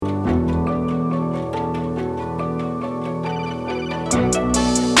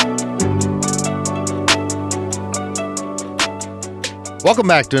Welcome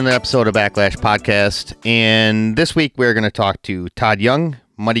back to another episode of Backlash Podcast, and this week we're going to talk to Todd Young,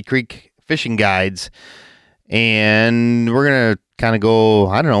 Muddy Creek Fishing Guides, and we're going to kind of go,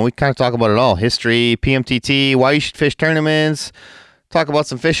 we kind of talk about it all. History, PMTT, why you should fish tournaments, talk about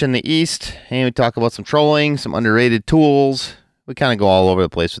some fish in the East, and we talk about some trolling, some underrated tools. We kind of go all over the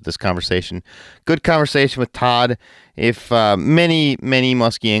place with this conversation. Good conversation with Todd. If many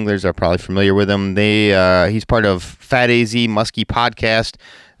musky anglers are probably familiar with him, he's part of Fat AZ Musky Podcast.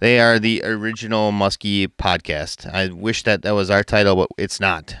 They are the original musky podcast. I wish that was our title, but it's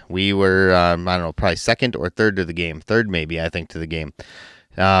not. We were, probably second or third to the game. Third, maybe, I think, to the game.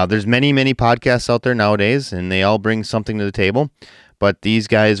 There's many podcasts out there nowadays, and they all bring something to the table. But these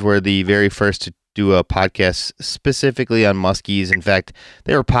guys were the very first to do a podcast specifically on muskies. In fact,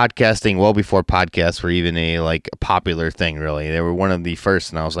 they were podcasting well before podcasts were even a popular thing, really. They were one of the first,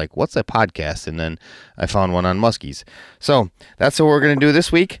 and I was like, what's a podcast? And then I found one on muskies. So that's what we're going to do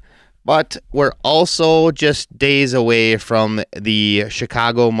this week. But we're also just days away from the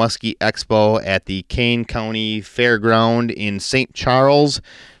Chicago Musky Expo at the Kane County Fairground in St. Charles.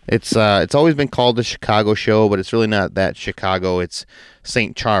 It's always been called the Chicago Show, but it's really not that Chicago. It's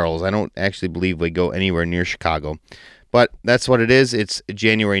St. Charles. I don't actually believe we go anywhere near Chicago. But that's what it is. It's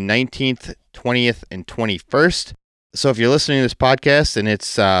January 19th, 20th, and 21st. So if you're listening to this podcast and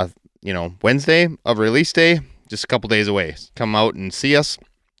it's Wednesday of release day, just a couple days away, come out and see us.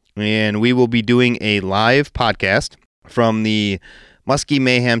 And we will be doing a live podcast from the Musky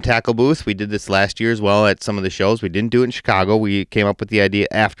Mayhem Tackle booth. We did this last year as well at some of the shows. We didn't do it in Chicago. We came up with the idea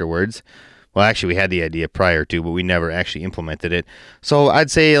afterwards. Well, actually, we had the idea prior to, but we never actually implemented it. So I'd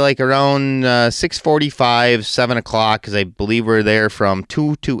say around 6:45, 7 o'clock, because I believe we're there from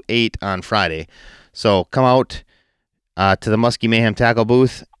 2 to 8 on Friday. So come out to the Musky Mayhem Tackle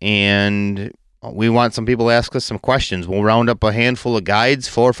booth, and we want some people to ask us some questions. We'll round up a handful of guides,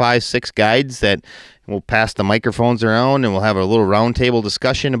 4, 5, 6 guides that we'll pass the microphones around, and we'll have a little roundtable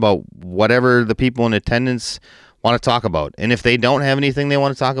discussion about whatever the people in attendance want to talk about. And if they don't have anything they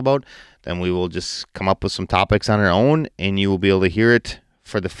want to talk about, then we will just come up with some topics on our own, and you will be able to hear it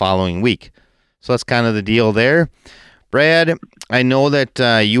for the following week. So that's kind of the deal there. Brad, I know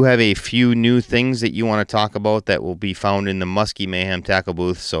that you have a few new things that you want to talk about that will be found in the Musky Mayhem Tackle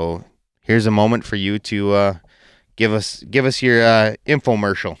booth. So here's a moment for you to give us your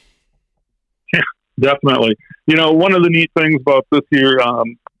infomercial. Yeah, definitely. One of the neat things about this year,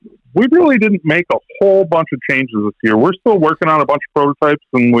 we really didn't make a whole bunch of changes this year. We're still working on a bunch of prototypes,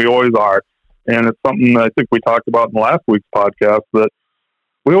 and we always are. And it's something that I think we talked about in last week's podcast, that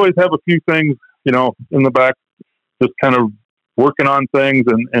we always have a few things, in the back, just kind of working on things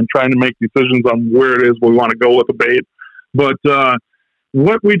and trying to make decisions on where it is we want to go with the bait. But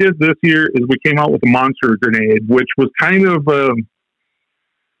what we did this year is we came out with a monster grenade, which was kind of,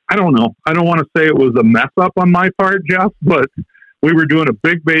 I don't know. I don't want to say it was a mess up on my part, Jeff, but we were doing a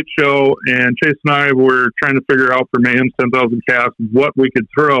big bait show, and Chase and I were trying to figure out for Mayhem's 10,000 casts what we could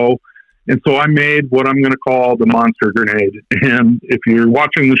throw. And so I made what I'm going to call the monster grenade. And if you're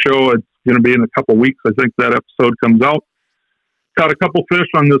watching the show, it's going to be in a couple weeks. I think that episode comes out. Caught a couple fish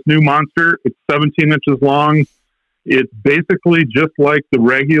on this new monster. It's 17 inches long. It's basically just like the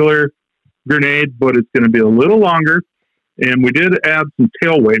regular grenade, but it's going to be a little longer. And we did add some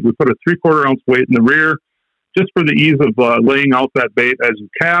tail weight. We put a 3/4 ounce weight in the rear, just for the ease of laying out that bait as you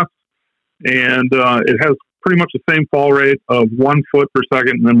cast. And it has pretty much the same fall rate of 1 foot per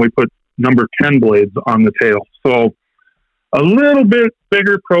second. And then we put number 10 blades on the tail. So a little bit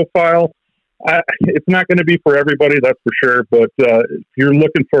bigger profile. It's not going to be for everybody, that's for sure. But if you're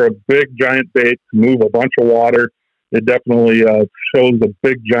looking for a big giant bait to move a bunch of water, it definitely shows a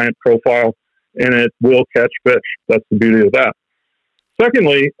big giant profile, and it will catch fish. That's the beauty of that.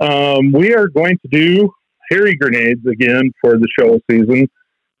 Secondly, we are going to do hairy grenades again for the show season.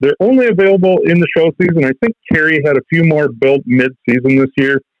 They're only available in the show season. I think Carrie had a few more built mid-season this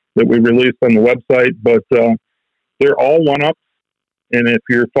year that we released on the website, but they're all one-ups. And if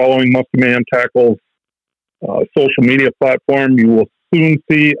you're following Musky Mayhem Tackle's social media platform, you will soon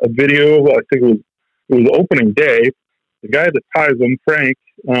see a video. I think it was opening day. The guy that ties them, Frank,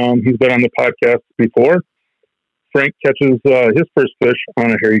 he's been on the podcast before. Frank catches his first fish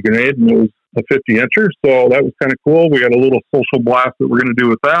on a hairy grenade, and it was a 50-incher. So that was kind of cool. We got a little social blast that we're going to do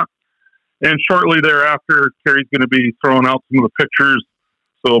with that. And shortly thereafter, Carrie's going to be throwing out some of the pictures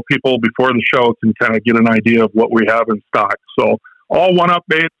so people before the show can kind of get an idea of what we have in stock. So all one-up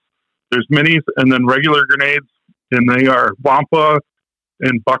baits. There's minis and then regular grenades, and they are wampa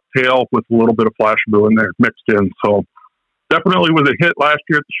and bucktail with a little bit of flash blue in there mixed in. So definitely was a hit last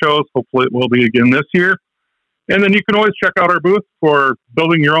year at the shows. Hopefully it will be again this year. And then you can always check out our booth for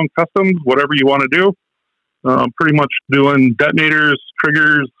building your own customs, whatever you want to do. Pretty much doing detonators,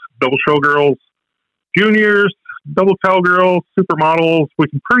 triggers, double showgirls, juniors, double cowgirls, supermodels. We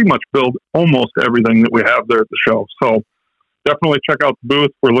can pretty much build almost everything that we have there at the show. So definitely check out the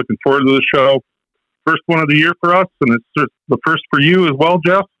booth. We're looking forward to the show. First one of the year for us, and it's just the first for you as well,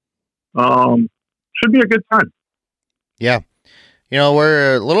 Jeff. Should be a good time. Yeah.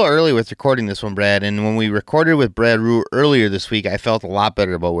 We're a little early with recording this one, Brad, and when we recorded with Brad Rue earlier this week, I felt a lot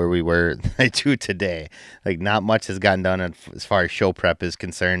better about where we were than I do today. Like, not much has gotten done as far as show prep is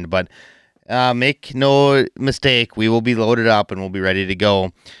concerned, but make no mistake, we will be loaded up and we'll be ready to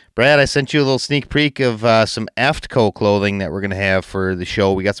go. Brad, I sent you a little sneak peek of some AFTCO clothing that we're going to have for the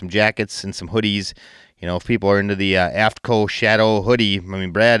show. We got some jackets and some hoodies. If people are into the AFTCO Shadow hoodie, I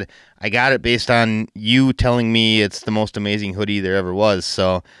mean, Brad, I got it based on you telling me it's the most amazing hoodie there ever was.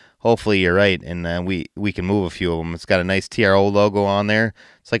 So hopefully you're right, and we can move a few of them. It's got a nice TRO logo on there.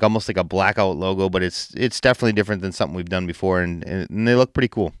 It's like almost like a blackout logo, but it's definitely different than something we've done before, and they look pretty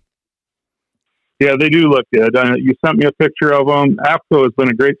cool. Yeah, they do look good. You sent me a picture of them. AFTCO has been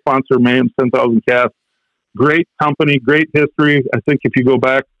a great sponsor of Mayhem 10,000 Cast. Great company, great history. I think if you go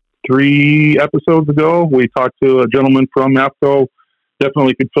back 3 episodes ago, we talked to a gentleman from AFTCO.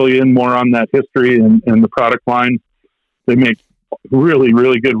 Definitely could fill you in more on that history and the product line. They make really,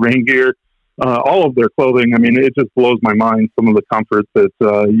 really good rain gear. All of their clothing, I mean, it just blows my mind, some of the comfort that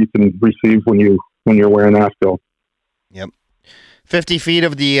you can receive when you're wearing AFTCO. Yep. 50 feet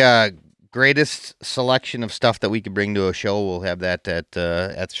of the greatest selection of stuff that we could bring to a show. We'll have that at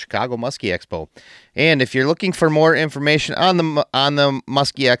the Chicago Musky Expo. And if you're looking for more information on the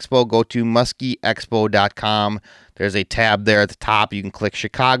Musky Expo, go to muskyexpo.com. There's a tab there at the top. You can click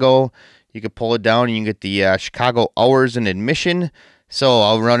Chicago. You can pull it down and you can get the Chicago hours and admission. So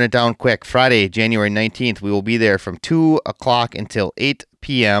I'll run it down quick. Friday, January 19th, we will be there from 2 o'clock until 8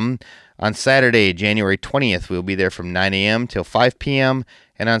 p.m. On Saturday, January 20th, we will be there from 9 a.m. till 5 p.m.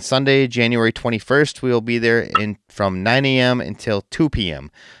 And on Sunday, January 21st, we will be there from 9 a.m. until 2 p.m.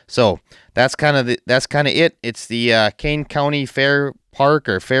 So that's kind of it. It's the Kane County Fair Park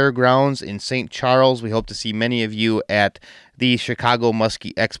or Fairgrounds in St. Charles. We hope to see many of you at the Chicago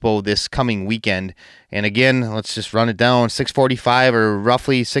Musky Expo this coming weekend. And again, let's just run it down. 6:45 or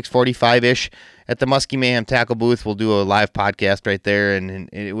roughly 6:45-ish at the Musky Mayhem Tackle booth. We'll do a live podcast right there, and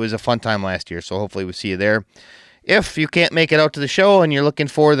it was a fun time last year, so hopefully we'll see you there. If you can't make it out to the show and you're looking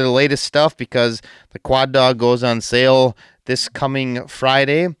for the latest stuff because the Quad Dog goes on sale this coming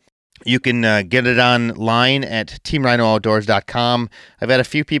Friday, you can get it online at teamrhinooutdoors.com. I've had a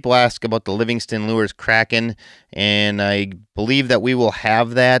few people ask about the Livingston Lures Kraken, and I believe that we will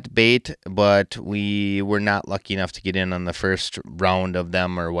have that bait, but we were not lucky enough to get in on the first round of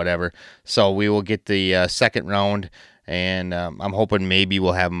them or whatever. So we will get the second round, and I'm hoping maybe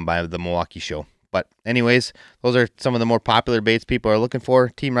we'll have them by the Milwaukee show. But anyways, those are some of the more popular baits people are looking for.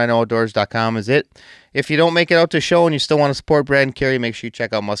 TeamRhinoOutdoors.com is it. If you don't make it out to the show and you still want to support Brad and Carrie, make sure you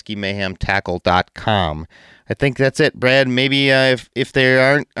check out MuskyMayhemTackle.com. I think that's it, Brad. Maybe if they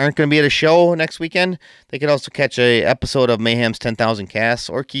aren't going to be at a show next weekend, they could also catch a episode of Mayhem's 10,000 Casts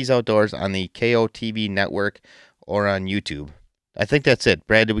or Keys Outdoors on the KOTV network or on YouTube. I think that's it.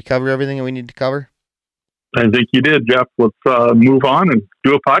 Brad, did we cover everything that we need to cover? I think you did, Jeff. Let's move on and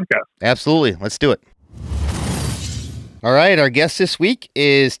do a podcast. Absolutely. Let's do it. All right. Our guest this week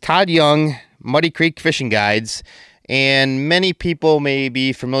is Todd Young, Muddy Creek Fishing Guides. And many people may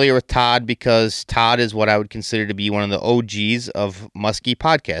be familiar with Todd because Todd is what I would consider to be one of the OGs of musky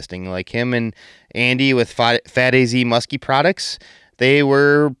podcasting. Like him and Andy with Fat AZ Musky Products, they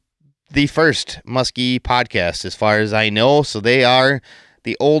were the first musky podcast as far as I know. So they are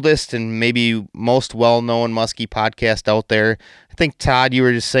the oldest and maybe most well-known musky podcast out there. I think, Todd, you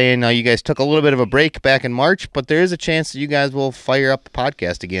were just saying you guys took a little bit of a break back in March, but there is a chance that you guys will fire up the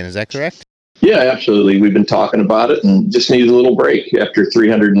podcast again. Is that correct? Yeah, absolutely. We've been talking about it and just needed a little break after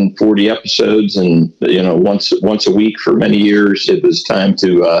 340 episodes and, once a week for many years. It was time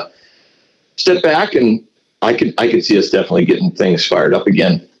to step back, and I could see us definitely getting things fired up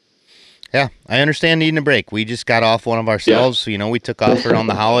again. Yeah, I understand needing a break. We just got off one of ourselves. Yeah. We took off around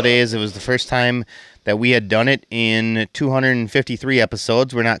the holidays. It was the first time that we had done it in 253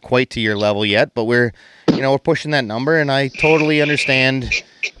 episodes. We're not quite to your level yet, but we're pushing that number, and I totally understand,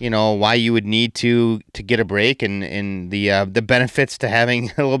 why you would need to get a break and the benefits to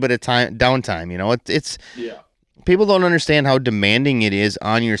having a little bit of downtime. It's people don't understand how demanding it is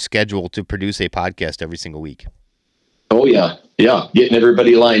on your schedule to produce a podcast every single week. Oh, yeah. Yeah. Getting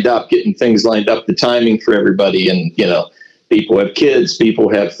everybody lined up, getting things lined up, the timing for everybody. And, people have kids, people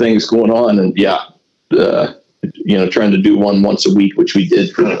have things going on. And trying to do one once a week, which we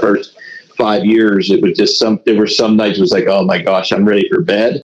did for the first 5 years. It was just there were some nights it was like, oh my gosh, I'm ready for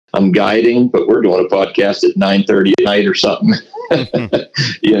bed. I'm guiding, but we're doing a podcast at 9:30 at night or something,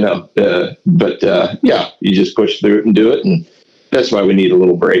 you just push through it and do it. And that's why we need a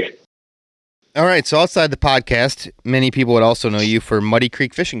little break. All right. So outside the podcast, many people would also know you for Muddy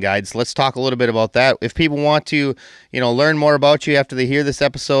Creek Fishing Guides. Let's talk a little bit about that. If people want to, learn more about you after they hear this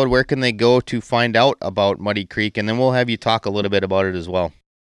episode, where can they go to find out about Muddy Creek? And then we'll have you talk a little bit about it as well.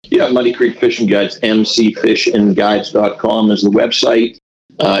 Yeah, Muddy Creek Fishing Guides, mcfishandguides.com is the website.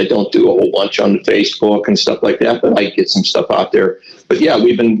 I don't do a whole bunch on Facebook and stuff like that, but I get some stuff out there. But yeah,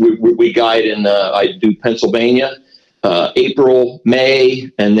 we guide in, I do Pennsylvania, April,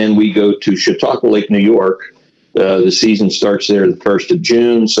 May, and then we go to Chautauqua Lake, New York. The season starts there the 1st of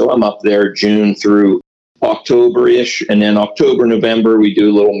June. So I'm up there June through October-ish. And then October, November, we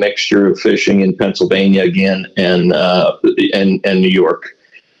do a little mixture of fishing in Pennsylvania again and New York.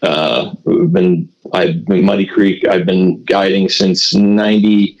 Muddy Creek, I've been guiding since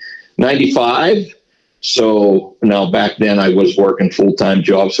 95. So now back then I was working full-time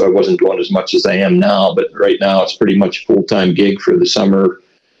job, so I wasn't doing as much as I am now, but right now it's pretty much a full-time gig for the summer,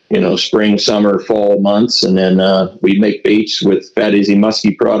 spring, summer, fall months. And then, we make baits with Fat AZ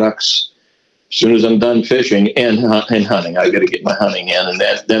Musky Products as soon as I'm done fishing and hunting. I got to get my hunting in, and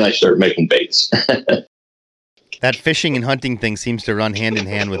then I start making baits. That fishing and hunting thing seems to run hand in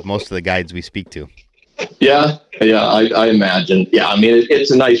hand with most of the guides we speak to. Yeah, I imagine. Yeah, I mean,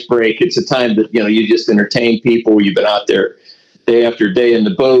 it's a nice break. It's a time that, you just entertain people. You've been out there day after day in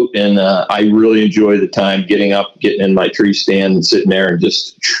the boat, and I really enjoy the time getting up, getting in my tree stand and sitting there and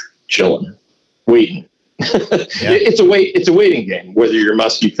just chilling, waiting. Yeah. It's a waiting game, whether you're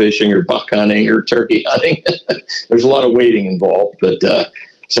musky fishing or buck hunting or turkey hunting. There's a lot of waiting involved, but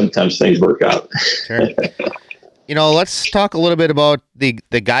sometimes things work out. Sure. Let's talk a little bit about the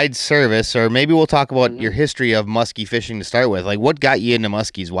guide service, or maybe we'll talk about your history of musky fishing to start with. Like, what got you into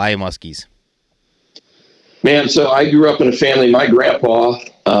muskies? Why muskies? Man, so I grew up in a family. My grandpa,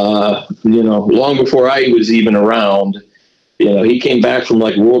 long before I was even around, he came back from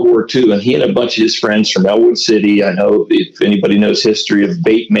like World War II, and he and a bunch of his friends from Elwood City. I know if anybody knows history of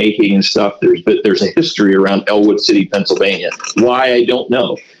bait making and stuff, there's a history around Elwood City, Pennsylvania. Why, I don't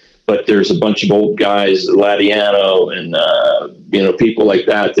know. But there's a bunch of old guys, Ladiano and, people like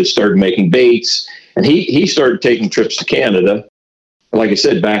that started making baits. And he started taking trips to Canada, like I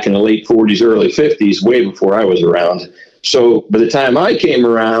said, back in the late 40s, early 50s, way before I was around. So by the time I came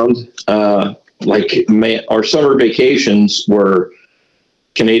around, our summer vacations were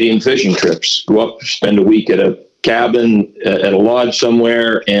Canadian fishing trips. Go up, spend a week at a cabin, at a lodge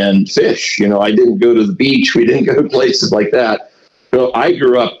somewhere and fish. I didn't go to the beach. We didn't go to places like that. So I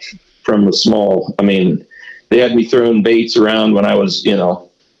grew up from they had me throwing baits around when I was,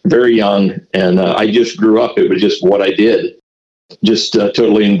 very young, and I just grew up. It was just what I did, just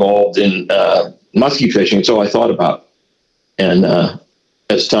totally involved in musky fishing. It's all I thought about. And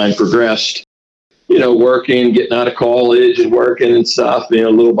as time progressed, working, getting out of college and working and stuff,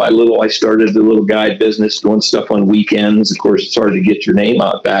 little by little, I started a little guide business, doing stuff on weekends. Of course, it's hard to get your name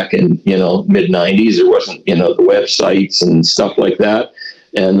out back in, mid 90s. There wasn't, the websites and stuff like that.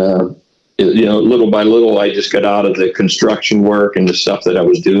 And, little by little, I just got out of the construction work and the stuff that I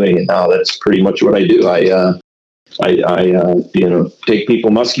was doing. And now that's pretty much what I do. I take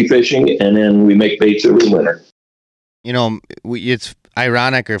people musky fishing, and then we make baits over the winter. It's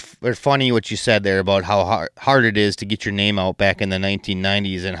ironic or funny what you said there about how hard it is to get your name out back in the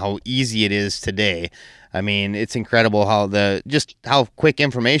 1990s and how easy it is today. I mean, it's incredible how how quick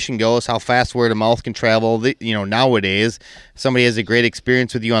information goes, how fast word of mouth can travel. Nowadays, somebody has a great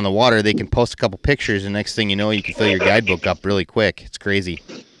experience with you on the water, they can post a couple pictures, and next thing you know, you can fill your guidebook up really quick. It's crazy.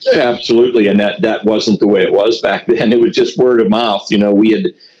 Yeah, absolutely. And that wasn't the way it was back then. It was just word of mouth.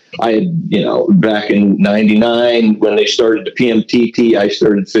 I had, back in 99, when they started the PMTT, I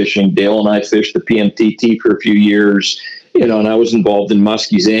started fishing. Dale and I fished the PMTT for a few years, and I was involved in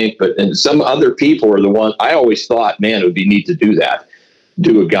Muskies Inc., and some other people were the one. I always thought, man, it would be neat to do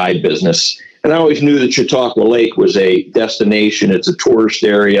a guide business. And I always knew that Chautauqua Lake was a destination. It's a tourist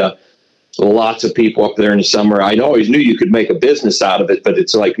area. Lots of people up there in the summer. I always knew you could make a business out of it, but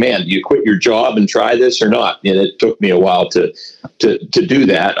it's like, man, do you quit your job and try this or not? And it took me a while to do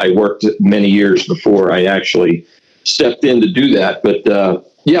that. I worked many years before I actually stepped in to do that. But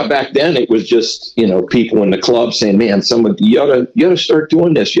back then it was just, people in the club saying, man, you ought to start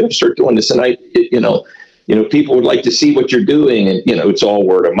doing this. You ought to start doing this. And people would like to see what you're doing, and, it's all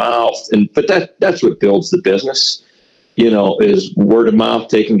word of mouth. But that's what builds the business. is word of mouth,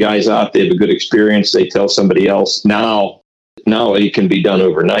 taking guys out. They have a good experience. They tell somebody else. Now it can be done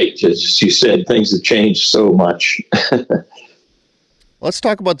overnight. As you said, things have changed so much. Let's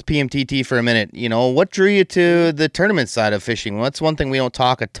talk about the PMTT for a minute. What drew you to the tournament side of fishing? Well, that's one thing we don't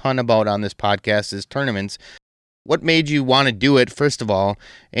talk a ton about on this podcast is tournaments. What made you want to do it, first of all?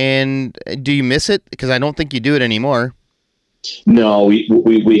 And do you miss it? Because I don't think you do it anymore. No,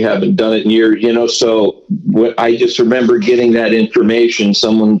 we haven't done it in years, so I just remember getting that information.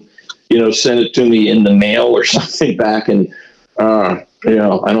 Someone, sent it to me in the mail or something back. And, I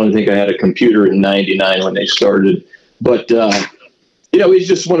don't think I had a computer in 99 when they started, but, it's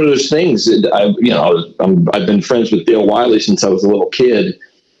just one of those things that I've been friends with Dale Wiley since I was a little kid.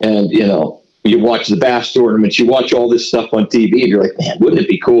 And, you watch the bass tournaments, you watch all this stuff on TV, and you're like, man, wouldn't it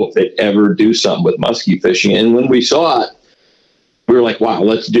be cool if they'd ever do something with musky fishing? And when we saw it, we were like, wow,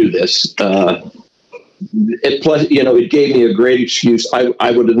 let's do this. It gave me a great excuse.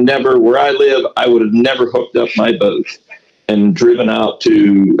 I would have never, where I live, I would have never hooked up my boat and driven out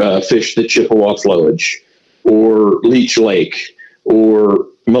to fish the Chippewa flowage or Leech Lake or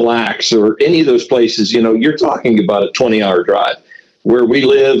Mille Lacs or any of those places. You're talking about a 20-hour drive. Where we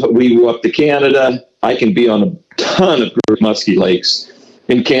live, we go up to Canada. I can be on a ton of musky lakes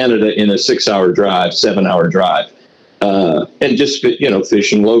in Canada in a 6-hour drive, 7-hour drive. And just,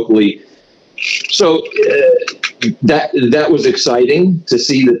 fishing locally. So that was exciting to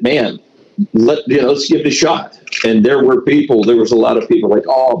see that, man, let's give it a shot. And there was a lot of people like,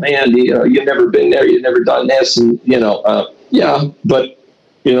 oh man, you've never been there. You've never done this. And, yeah, but,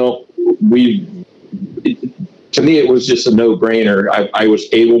 to me, it was just a no-brainer. I was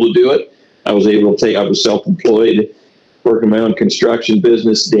able to do it. I was self-employed, working my own construction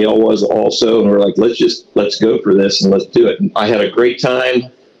business. Dale was also, and we're like, let's go for this and let's do it. And I had a great time,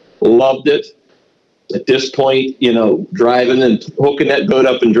 loved it. At this point, driving and hooking that boat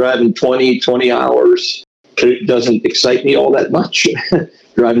up and driving 20 hours, it doesn't excite me all that much.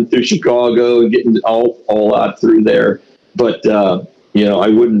 Driving through Chicago and getting all out through there. But,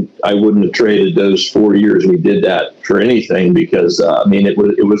 I wouldn't have traded those 4 years we did that for anything because,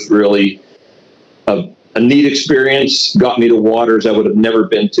 it was really a neat experience, got me to waters I would have never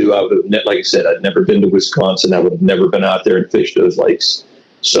been to. Like I said, I'd never been to Wisconsin. I would have never been out there and fished those lakes.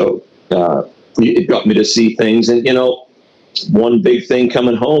 So it got me to see things. And, one big thing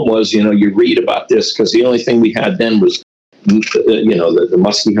coming home was, you read about this because the only thing we had then was, the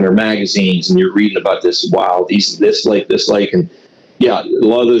Musky Hunter magazines, and you're reading about this, wow, this lake. And yeah, a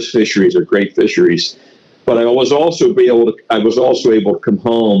lot of those fisheries are great fisheries. But I was also able to come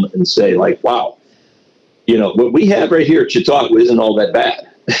home and say, like, wow, what we have right here at Chautauqua isn't all that bad.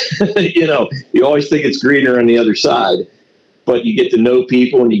 You always think it's greener on the other side, but you get to know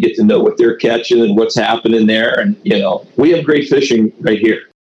people and you get to know what they're catching and what's happening there. And, we have great fishing right here,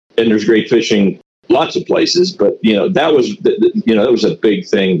 and there's great fishing lots of places, but, that was a big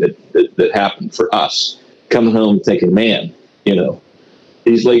thing that happened for us coming home thinking, man,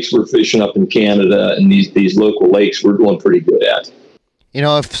 these lakes we're fishing up in Canada and these local lakes we're doing pretty good at.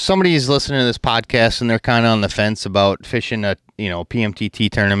 If somebody's listening to this podcast and they're kind of on the fence about fishing a, PMTT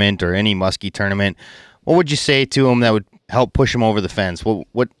tournament or any musky tournament, what would you say to them that would help push them over the fence?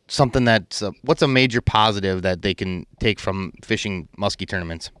 What's a major positive that they can take from fishing musky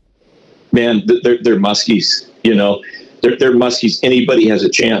tournaments? Man, they're muskies, they're muskies. Anybody has a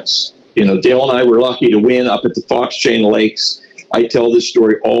chance. Dale and I were lucky to win up at the Fox Chain Lakes. I tell this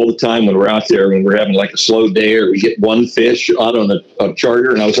story all the time when we're out there, when we're having like a slow day or we get one fish out on a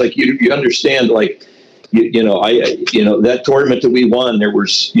charter. And I was like, you understand, like, that tournament that we won, there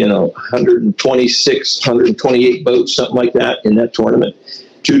was, 126, 128 boats, something like that in that tournament,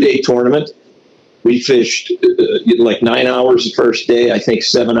 2-day tournament. We fished like 9 hours the first day, I think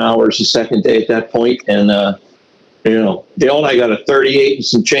 7 hours the second day at that point. And, Dale and I got a 38 and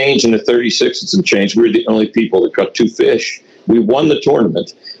some change and a 36 and some change. We were the only people that caught 2 fish. We won the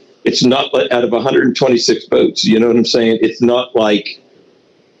tournament. It's not like out of 126 boats. You know what I'm saying? It's not like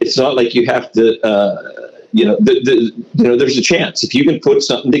you have to, there's a chance. If you can put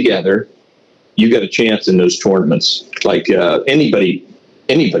something together, you got a chance in those tournaments. Like anybody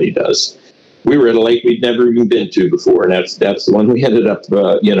does. We were at a lake we'd never even been to before, and that's the one we ended up,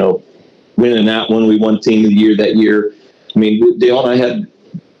 winning that one. We won Team of the Year that year. I mean, Dale and I had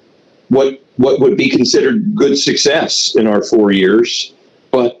what would be considered good success in our 4 years,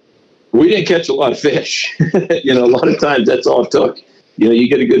 but we didn't catch a lot of fish. A lot of times that's all it took. You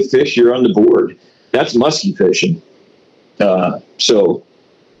get a good fish, you're on the board. That's musky fishing. So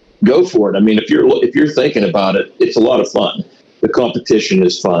go for it. I mean, if you're thinking about it, it's a lot of fun. The competition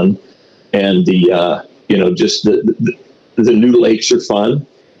is fun, and just the The new lakes are fun.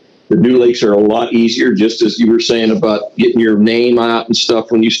 The new lakes are a lot easier, just as you were saying about getting your name out and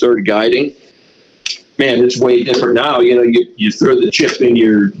stuff when you started guiding. Man, it's way different now. You throw the chip in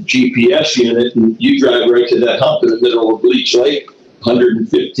your GPS unit and you drive right to that hump in the middle of Bleach Lake,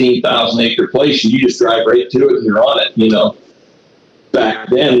 115,000 acre place, and you just drive right to it and you're on it. Back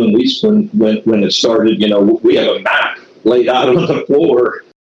then when it started, we have a map laid out on the floor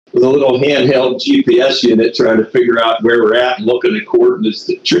with a little handheld GPS unit trying to figure out where we're at and looking at coordinates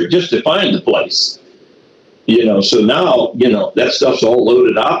just to find the place. So now, that stuff's all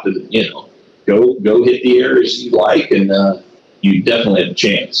loaded up and, go hit the areas you like and you definitely have a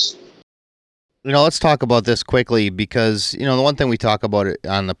chance. Let's talk about this quickly because, the one thing we talk about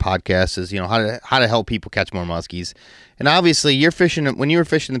on the podcast is, how to help people catch more muskies. And obviously when you were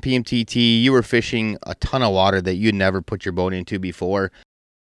fishing the PMTT, you were fishing a ton of water that you'd never put your boat into before.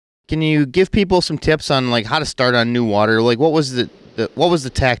 Can you give people some tips on how to start on new water? What was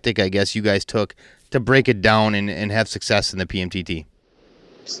the tactic, I guess, you guys took to break it down and have success in the PMTT?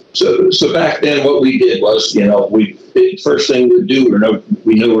 So back then, what we did was, first thing we do,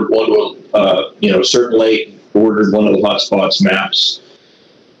 we knew we were going to a certain lake, ordered one of the hotspots maps,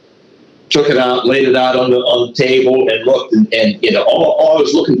 took it out, laid it out on the table, and looked, and all I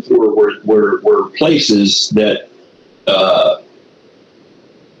was looking for were places that I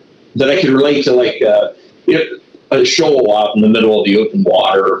could relate to, a shoal out in the middle of the open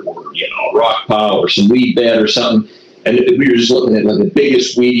water, or a rock pile, or some weed bed or something. And we were just looking at the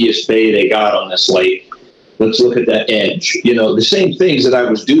biggest, weediest bay they got on this lake. Let's look at that edge. The same things that I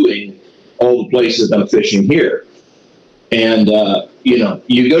was doing all the places I'm fishing here. And,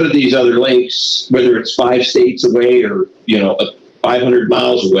 you go to these other lakes, whether it's 5 states away or, 500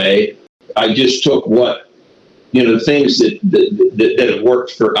 miles away. I just took the things that have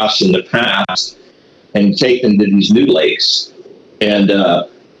worked for us in the past and take them to these new lakes. And,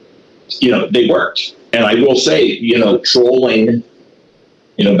 they worked. And I will say, trolling,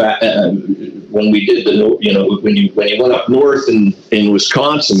 back when we did when you went up north in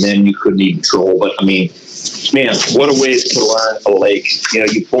Wisconsin, man, you couldn't even troll. But I mean, man, what a way to learn a lake.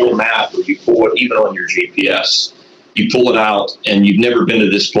 You pull a map, or you pull it even on your GPS. You pull it out, and you've never been to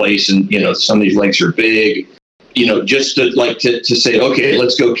this place, and some of these lakes are big. Just to say, okay,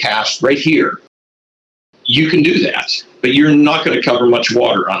 let's go cast right here. You can do that, but you're not going to cover much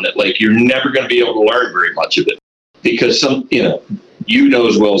water on that lake. You're never going to be able to learn very much of it because you know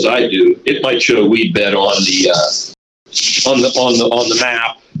as well as I do, it might show a weed bed on the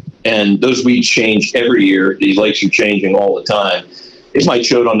map, and those weeds change every year. These lakes are changing all the time. It might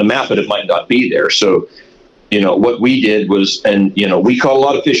show it on the map, but it might not be there. So, what we did was, and we caught a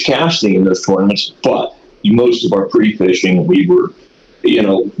lot of fish casting in those tournaments, but most of our pre-fishing, we were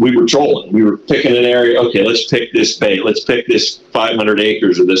trolling. We were picking an area. Okay, let's pick this bay. Let's pick this 500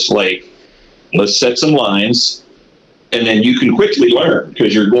 acres of this lake. Let's set some lines. And then you can quickly learn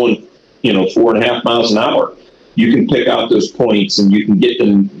because you're going, 4.5 miles an hour. You can pick out those points and you can get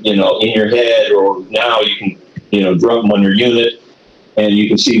them, in your head, or now you can, drop them on your unit and you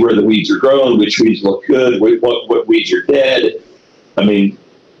can see where the weeds are growing, which weeds look good, what weeds are dead. I mean,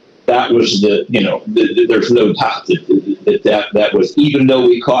 that was there's no doubt that was, even though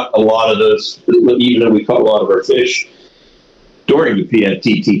we caught a lot of our fish during the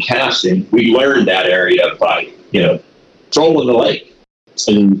PMTT casting, we learned that area by, trolling the lake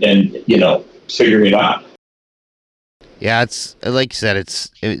and figuring it out. Yeah, it's like you said,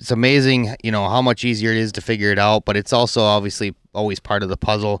 it's amazing, how much easier it is to figure it out, but it's also obviously always part of the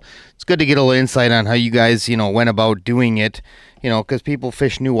puzzle. It's good to get a little insight on how you guys, went about doing it, because people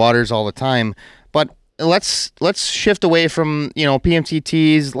fish new waters all the time. But let's shift away from,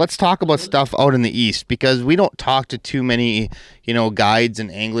 PMTTs. Let's talk about stuff out in the East, because we don't talk to too many, guides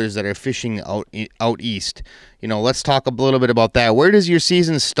and anglers that are fishing out East. Let's talk a little bit about that. Where does your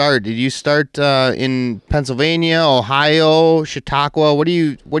season start? Did you start in Pennsylvania, Ohio, Chautauqua? What do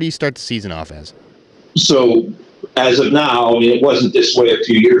you start the season off as? So as of now, it wasn't this way a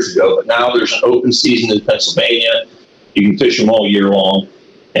few years ago, but now there's an open season in Pennsylvania. You can fish them all year long.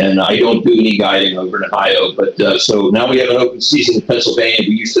 And I don't do any guiding over in Ohio, but so now we have an open season in Pennsylvania.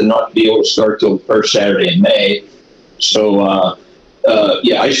 We used to not be able to start till the first Saturday in May. So,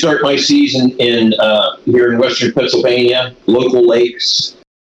 I start my season here in Western Pennsylvania, local lakes,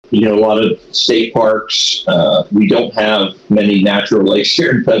 a lot of state parks. We don't have many natural lakes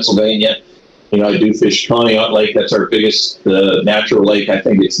here in Pennsylvania. I do fish Conneaut Lake. That's our biggest natural lake. I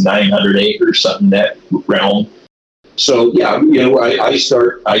think it's 900 acres, something in that realm. So I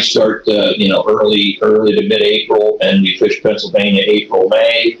start early to mid-April, and we fish Pennsylvania April,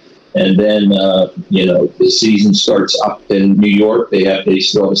 May. And then, the season starts up in New York. They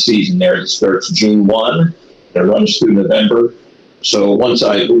still have a season there. It starts June 1. It runs through November. So once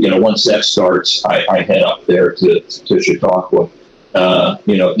that starts, I head up there to Chautauqua.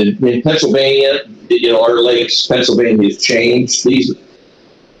 In Pennsylvania, our lakes, Pennsylvania has changed.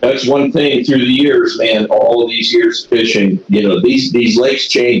 That's one thing through the years, man. All these years fishing, these lakes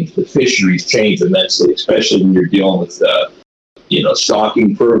change. The fisheries change immensely, especially when you're dealing with,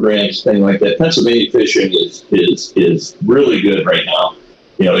 stocking programs, things like that. Pennsylvania fishing is really good right now.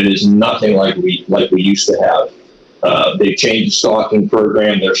 It is nothing like we used to have. They've changed the stocking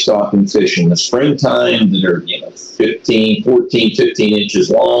program. They're stocking fish in the springtime that are 15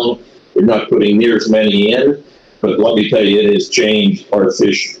 inches long. They're not putting near as many in. But let me tell you, it has changed our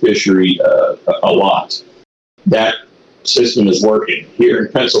fishery a lot. That system is working here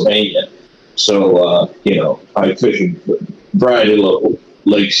in Pennsylvania. So, I fish a variety of local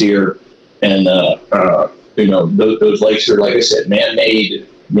lakes here. And, those lakes are, like I said, man-made,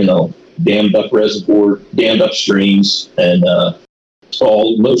 dammed up reservoir, dammed up streams. And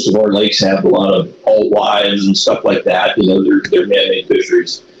most of our lakes have a lot of alt lives and stuff like that. They're man-made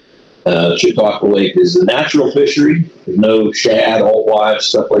fisheries. Chautauqua Lake is a natural fishery. There's no shad, alt live,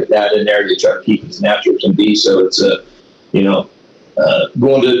 stuff like that in there. They try to keep it as natural as can be. So it's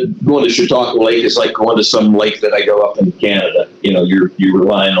going to Chautauqua Lake is like going to some lake that I go up in Canada. You're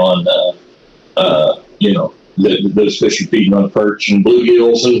relying on those fish are feeding on perch and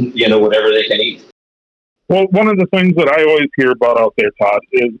bluegills and whatever they can eat. Well, one of the things that I always hear about out there, Todd,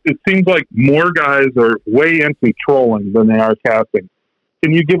 is it seems like more guys are way into trolling than they are casting.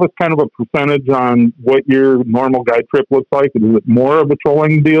 Can you give us kind of a percentage on what your normal guide trip looks like? Is it more of a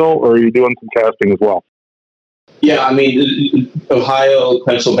trolling deal, or are you doing some casting as well? Yeah, I mean, Ohio,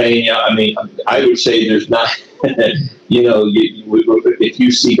 Pennsylvania, I would say there's not, if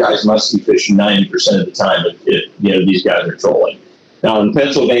you see guys musky fishing 90% of the time, these guys are trolling. Now, in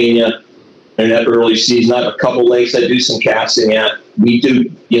Pennsylvania, in that early season, I have a couple lakes I do some casting at. We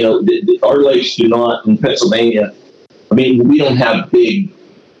do, our lakes do not, in Pennsylvania, we don't have big,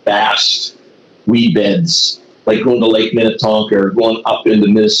 vast weed beds like going to Lake Minnetonka or going up into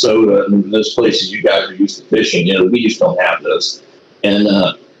Minnesota and those places you guys are used to fishing. We just don't have those. And,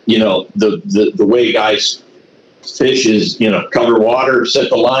 the way guys fish is, cover water,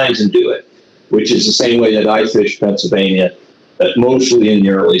 set the lines and do it, which is the same way that I fish Pennsylvania, but mostly in the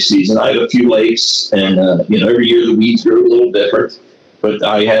early season. I have a few lakes and, every year the weeds grow a little different. But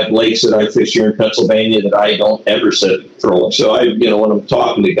I have lakes that I fish here in Pennsylvania that I don't ever set trolling. So when I'm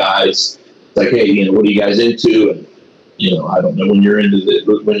talking to guys, it's like, hey, what are you guys into? And I don't know when you get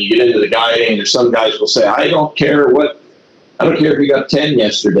into the guiding. There's some guys will say, I don't care if you got 10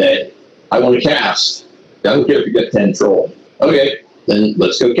 yesterday. I want to cast. I don't care if you got 10 trolling. Okay, then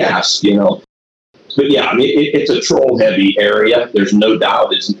let's go cast. But yeah, it's a troll heavy area. There's no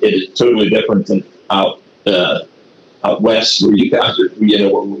doubt. It is totally different than out west where you guys are,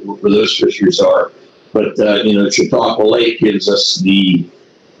 where those fishers are. But, Chautauqua Lake gives us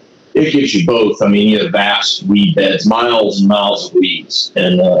it gives you both. You have vast weed beds, miles and miles of weeds.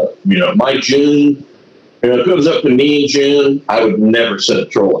 And, my June, if it was up to me in June, I would never set a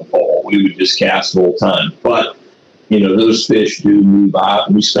trolling pole. We would just cast the whole time. But, those fish do move out.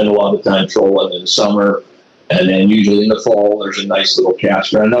 And we spend a lot of time trolling in the summer. And then usually in the fall, there's a nice little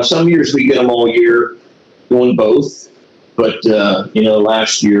cast ground. Now, some years we get them all year doing both. But,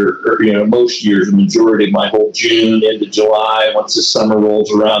 last year, or, most years, the majority of my whole June into July, once the summer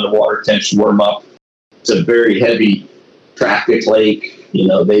rolls around, the water tends to warm up. It's a very heavy traffic lake.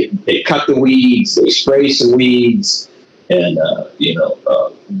 They cut the weeds, they spray some weeds, and,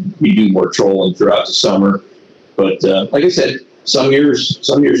 we do more trolling throughout the summer. But, like I said, some years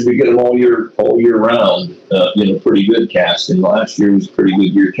we get them all year round, pretty good casting. Last year was a pretty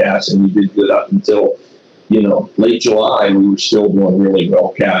good year casting. We did good up until late July, we were still doing really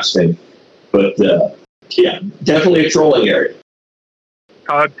well casting. But, definitely a trolling area.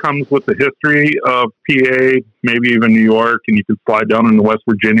 Todd comes with the history of PA, maybe even New York, and you can slide down into West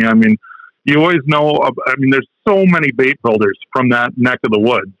Virginia. You always know, there's so many bait builders from that neck of the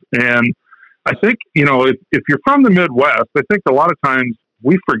woods. And I think, if you're from the Midwest, I think a lot of times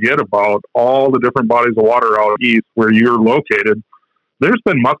we forget about all the different bodies of water out east where you're located. There's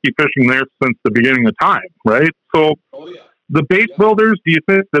been musky fishing there since the beginning of time, right? So the bait builders, do you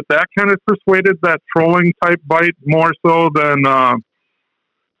think that kind of persuaded that trolling type bite more so than, the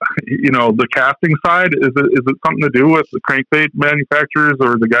casting side? Is it something to do with the crankbait manufacturers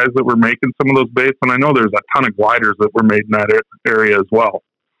or the guys that were making some of those baits? And I know there's a ton of gliders that were made in that area as well.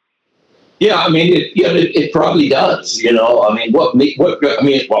 Yeah, I mean, it probably does. You know, I mean, when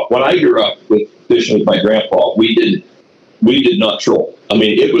I grew up with fishing with my grandpa, we did not troll. I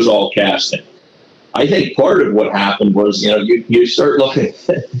mean, it was all casting. I think part of what happened was, you start looking,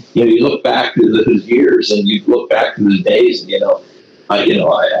 you look back to those years and you look back to the days, and,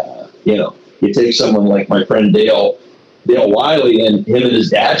 you take someone like my friend Dale Wiley, and him and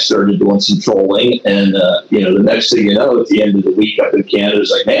his dad started doing some trolling, and, the next thing you know, at the end of the week up in Canada, it's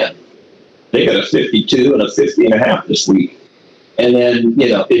like, man, they got a 52 and a 50 and a half this week. And then,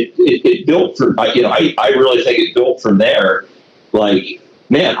 it built from, I really think it built from there. Like,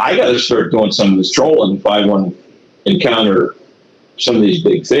 man, I got to start doing some of this trolling if I want to encounter some of these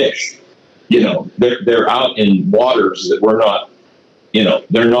big fish. They're out in waters that we're not,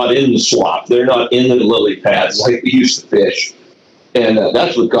 they're not in the swamp. They're not in the lily pads like we used to fish. And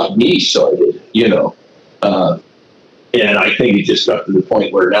that's what got me started, and I think it just got to the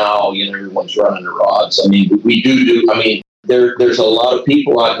point where now, everyone's running the rods. I mean, there's a lot of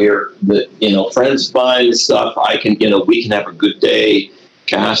people out here that, friends of mine and stuff, we can have a good day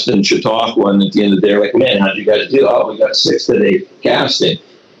casting Chautauqua, and at the end of the day, like, man, how'd you guys do? Oh, we got 6 today casting.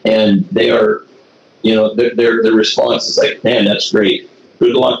 And they are, their response is like, man, that's great.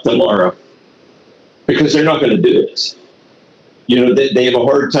 Good luck tomorrow. Because they're not going to do it. They have a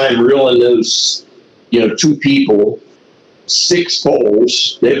hard time reeling those, 2 people, 6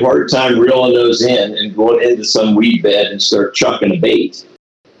 poles. They have a hard time reeling those in and going into some weed bed and start chucking a bait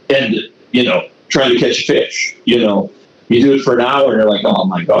and, trying to catch a fish. You do it for an hour and you're like, oh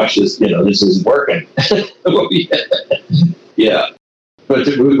my gosh, this isn't working. Yeah. But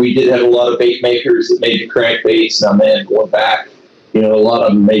we did have a lot of bait makers that made the crankbaits. Now, man, going back, a lot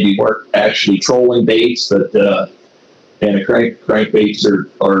of them maybe weren't actually trolling baits, but, and the crankbaits are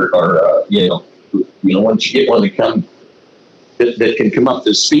once you get one that can come up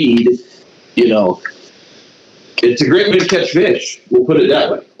to speed, it's a great way to catch fish. We'll put it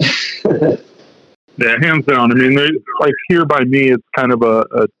that way. Yeah, hands down. I mean, like here by me, it's kind of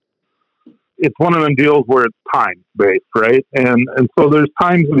it's one of them deals where it's time based, right? And so there's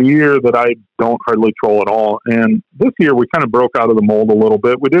times of the year that I don't hardly troll at all. And this year we kind of broke out of the mold a little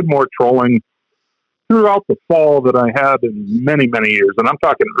bit. We did more trolling throughout the fall than I had in many, many years. And I'm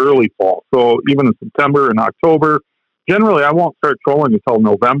talking early fall. So even in September and October, generally I won't start trolling until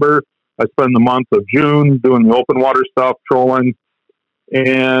November. I spend the month of June doing the open water stuff, trolling.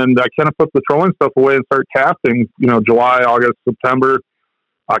 And I kind of put the trolling stuff away and start casting, July, August, September,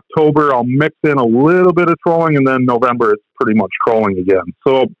 October. I'll mix in a little bit of trolling, and then November, it's pretty much trolling again.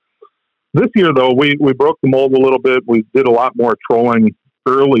 So this year, though, we broke the mold a little bit. We did a lot more trolling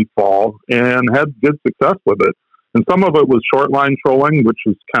early fall and had good success with it. And some of it was short line trolling, which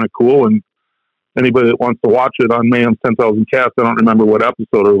was kind of cool. And anybody that wants to watch it on Mayhem's 10,000 Cast, I don't remember what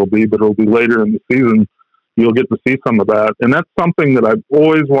episode it'll be, but it'll be later in the season. You'll get to see some of that. And that's something that I've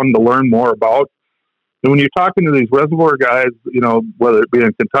always wanted to learn more about. And when you're talking to these reservoir guys, whether it be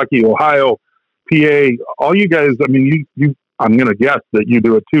in Kentucky, Ohio, PA, all you guys, I mean, you I'm going to guess that you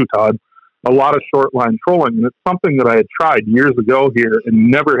do it too, Todd, a lot of short line trolling. And it's something that I had tried years ago here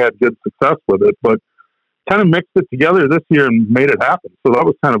and never had good success with it, but kind of mixed it together this year and made it happen. So that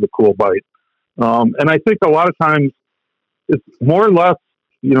was kind of a cool bite. And I think a lot of times it's more or less,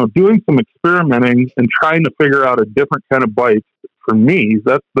 doing some experimenting and trying to figure out a different kind of bite. For me,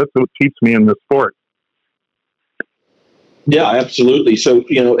 that's what keeps me in this sport. Yeah, absolutely. So,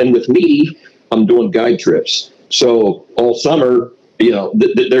 and with me, I'm doing guide trips. So all summer,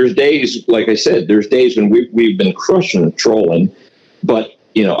 there's days, like I said, there's days when we've been crushing trolling, but,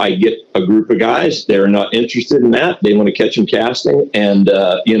 I get a group of guys, they're not interested in that. They want to catch them casting, and,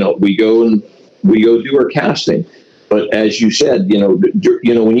 we go do our casting. But as you said,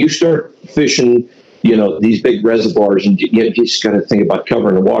 when you start fishing, these big reservoirs, and you just got to think about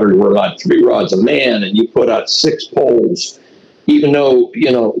covering the water. We're about 3 rods a man, and you put out 6 poles. Even though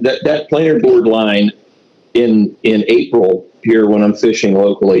that planer board line in April here when I'm fishing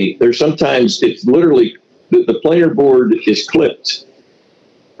locally, there's sometimes it's literally the planer board is clipped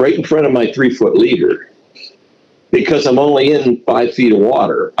right in front of my 3-foot leader. Because I'm only in 5 feet of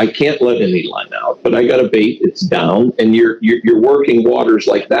water, I can't let any line out. But I got a bait; it's down, and you're working waters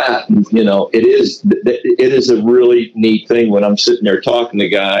like that. And, it is a really neat thing when I'm sitting there talking to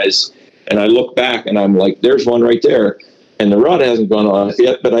guys, and I look back and I'm like, "There's one right there," and the rod hasn't gone off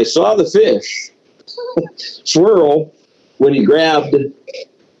yet, but I saw the fish swirl when he grabbed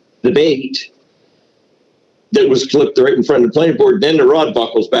the bait that was clipped right in front of the planer board. Then the rod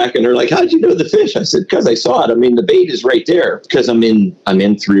buckles back, and they're like, "How'd you know the fish?" I said, "Because I saw it. I mean, the bait is right there because I'm in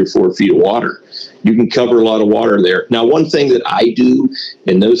 3 or 4 feet of water." You can cover a lot of water there. Now, one thing that I do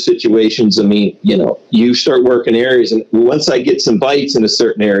in those situations, I mean, you know, you start working areas, and once I get some bites in a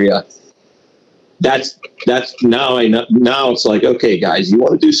certain area, that's now I know, now it's like, okay, guys, you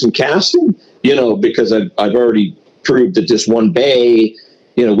want to do some casting? You know, because I've already proved that this one bay,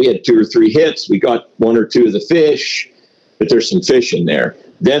 you know, we had 2 or 3 hits. We got 1 or 2 of the fish, but there's some fish in there.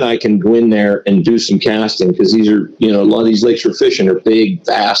 Then I can go in there and do some casting, because these are, you know, a lot of these lakes we're fishing are big,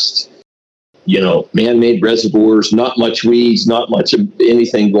 vast, you know, man-made reservoirs, not much weeds, not much of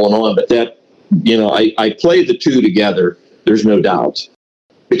anything going on. But that, you know, I play the two together. There's no doubt,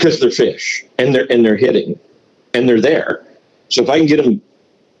 because they're fish and they're hitting and they're there. So if I can get them,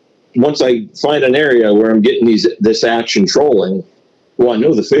 once I find an area where I'm getting this action trolling, well, I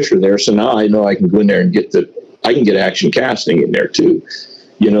know the fish are there. So now I know I can go in there and I can get action casting in there too.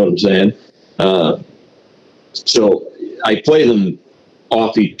 You know what I'm saying? So I play them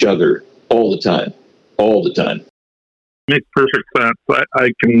off each other all the time. Makes perfect sense.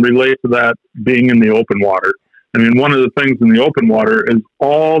 I can relate to that being in the open water. I mean, one of the things in the open water is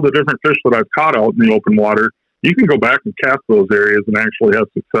all the different fish that I've caught out in the open water. You can go back and cast those areas and actually have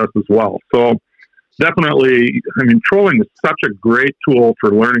success as well. So definitely, I mean, trolling is such a great tool for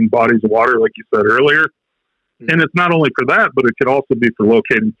learning bodies of water, like you said earlier. And it's not only for that, but it could also be for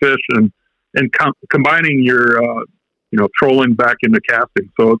locating fish and combining your, you know, trolling back into casting.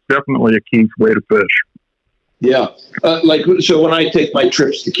 So it's definitely a key way to fish. Yeah. So when I take my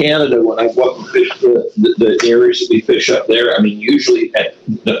trips to Canada, when I walk and fish the areas that we fish up there, I mean, usually at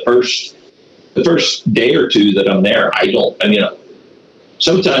the first day or two that I'm there,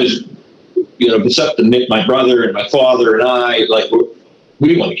 sometimes, you know, if it's up to my brother and my father and I, like,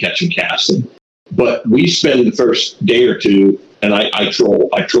 we want to catch them casting. But we spend the first day or two, and I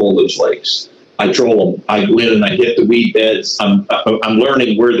troll those lakes. I troll them. I go in and I hit the weed beds. I'm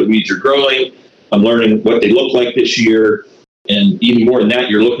learning where the weeds are growing. I'm learning what they look like this year. And even more than that,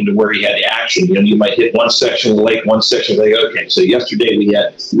 you're looking to where he had the action. You know, you might hit one section of the lake, one section of the lake. Okay, so yesterday we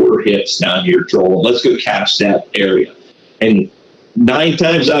had 4 hits down here trolling. Let's go cast that area. And 9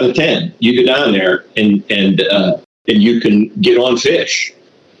 times out of 10, you go down there and you can get on fish.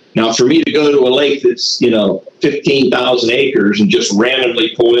 Now, for me to go to a lake that's, you know, 15,000 acres and just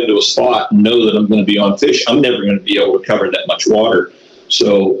randomly pull into a spot and know that I'm going to be on fish, I'm never going to be able to cover that much water.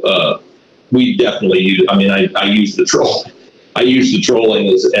 So we definitely use. I mean, I use the troll. I use the trolling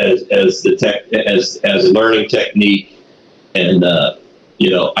as a learning technique, and you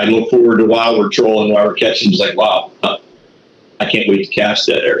know, I look forward to while we're trolling, while we're catching. It's like, wow, I can't wait to cast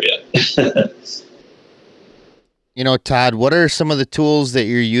that area. You know, Todd, what are some of the tools that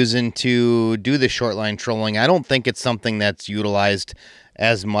you're using to do the short line trolling? I don't think it's something that's utilized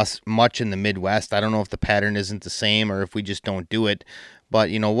as much in the Midwest. I don't know if the pattern isn't the same or if we just don't do it. But,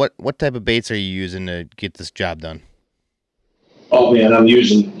 you know, what type of baits are you using to get this job done? Oh, man, I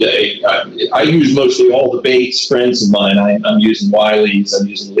use mostly all the baits, friends of mine. I'm using Wiley's, I'm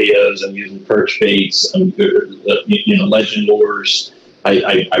using Leo's, I'm using perch baits, you know, legend lures.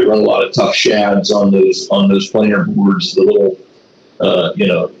 I run a lot of tough shads on those planer boards, the little, you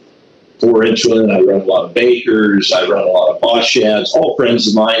know, 4-inch one. I run a lot of Bakers. I run a lot of Boss shads. All friends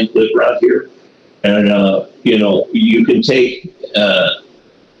of mine live around here. And, you know, you can take,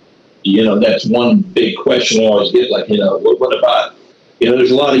 you know, that's one big question I always get, like, you know, what about, you know,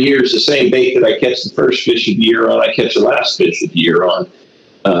 there's a lot of years, the same bait that I catch the first fish of the year on, I catch the last fish of the year on.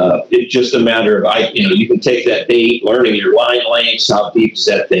 It's just a matter of, you know, you can take that bait, learning your line lengths, how deep is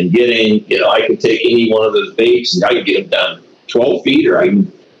that thing getting. You know, I can take any one of those baits and I can get them down 12 feet, or I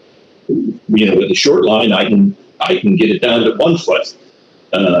can, you know, with a short line, I can get it down to 1 foot.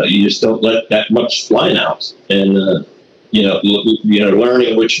 You just don't let that much line out. And, you know,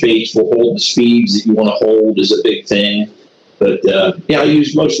 learning which baits will hold the speeds that you want to hold is a big thing. But, yeah, I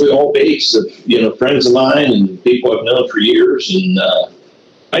use mostly all baits of, you know, friends of mine and people I've known for years. And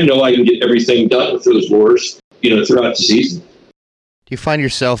I know I can get everything done with those lures, you know, throughout the season. Do you find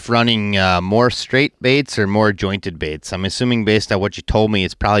yourself running more straight baits or more jointed baits? I'm assuming based on what you told me,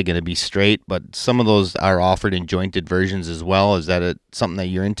 it's probably going to be straight, but some of those are offered in jointed versions as well. Is that something that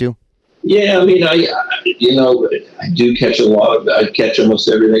you're into? Yeah, I mean, you know, I do catch I catch almost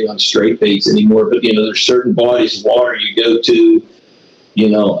everything on straight baits anymore, but, you know, there's certain bodies of water you go to, you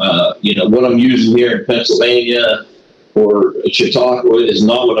know, what I'm using here in Pennsylvania or Chautauqua is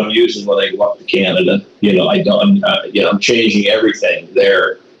not what I'm using when I go up to Canada. You know, I'm changing everything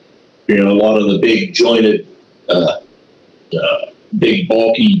there. You know, a lot of the big jointed, big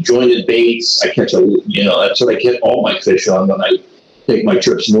bulky jointed baits, I catch you know, that's what I get all my fish on when I take my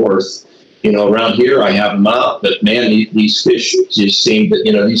trips north. Around here I have them out, but man, these fish just seem that,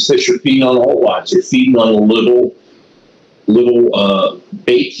 these fish are feeding on whole lots. They're feeding on little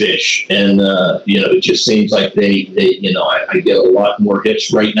bait fish, and it just seems like they I get a lot more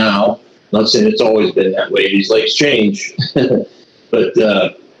hits right now. I'm not saying it's always been that way. These lakes change, but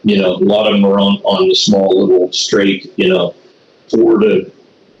a lot of them are on the small little straight, 4 to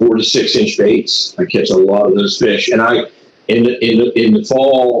 6 inch baits. I catch a lot of those fish, and in the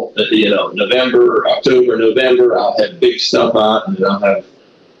fall, November, October, November, I'll have big stuff out, and then I'll have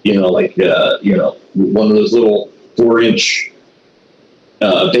one of those little 4-inch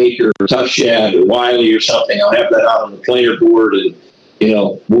Baker or Tough Shad or Wiley or something. I'll have that out on the planer board, and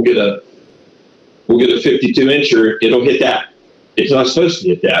we'll get a 52 incher. It'll hit that. It's not supposed to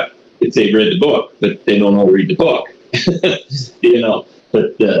hit that if they read the book, but they don't all read the book.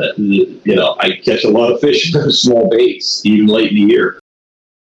 But I catch a lot of fish in those small baits even late in the year.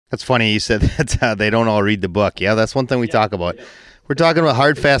 That's funny you said that they don't all read the book. Yeah, that's one thing we talk about. We're talking about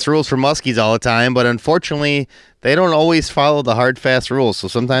hard, fast rules for muskies all the time, but unfortunately, they don't always follow the hard, fast rules. So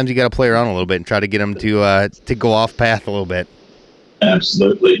sometimes you got to play around a little bit and try to get them to go off path a little bit.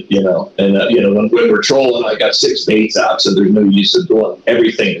 Absolutely, and when we're trolling, I got 6 baits out, so there's no use of doing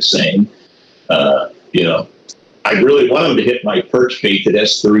everything the same. I really want them to hit my perch bait that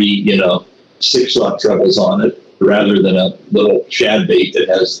has 3, 6-aught trebles on it, rather than a little shad bait that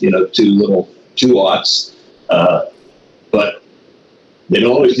has, 2 little 2-aughts. But they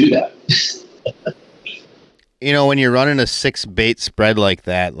don't always do that. When you're running a 6 bait spread like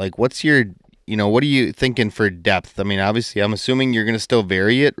that, like what are you thinking for depth? I mean, obviously, I'm assuming you're going to still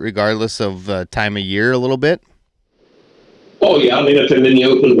vary it regardless of time of year a little bit. Oh, yeah. I mean, if I'm in the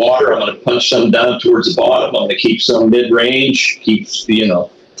open water, I'm going to punch some down towards the bottom. I'm going to keep some mid-range, keep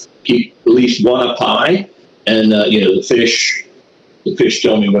at least one up high. And, the fish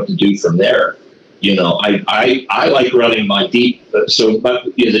tell me what to do from there. I like running my deep.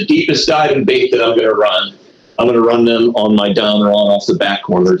 The deepest diving bait that I'm going to run them on my down rod off the back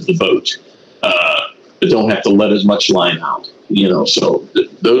corner of the boat. But don't have to let as much line out, so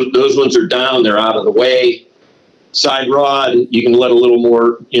those ones are down, they're out of the way. Side rod, you can let a little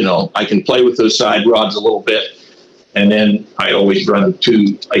more, I can play with those side rods a little bit. And then I always run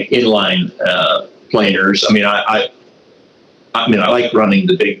 2 like inline planers. I mean, I like running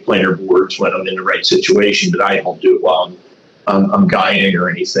the big planer boards when I'm in the right situation, but I don't do it while I'm guiding or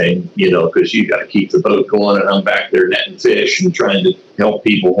anything, because you got to keep the boat going, and I'm back there netting fish and trying to help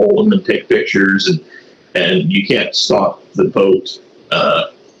people hold them and take pictures, and you can't stop the boat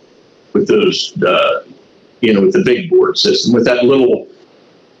with those, with the big board system. With the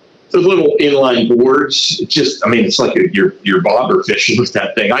little inline boards, it's like you're bobber fishing with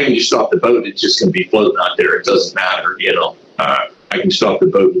that thing. I can just stop the boat; it's just going to be floating out there. It doesn't matter, I can stop the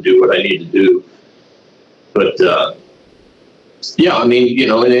boat and do what I need to do. But yeah, I mean,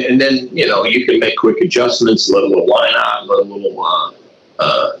 and then you can make quick adjustments, let a little line out, let a little,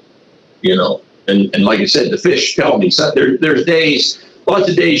 and like I said, the fish tell me. So there's days, lots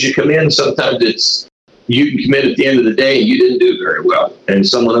of days you come in. Sometimes you can come in at the end of the day and you didn't do very well, and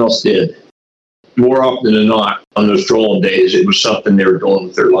someone else did. More often than not, on those trolling days, it was something they were doing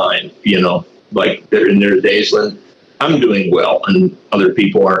with their line. Like there's days when I'm doing well and other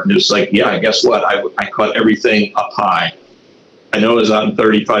people aren't. And it's like, yeah, guess what? I caught everything up high. I know it was out in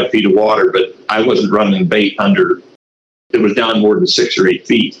 35 feet of water, but I wasn't running bait under. It was down more than 6 or 8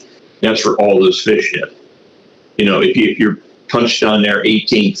 feet. That's where all those fish hit. If you're punched down there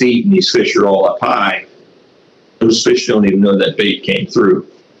 18 feet and these fish are all up high, those fish don't even know that bait came through,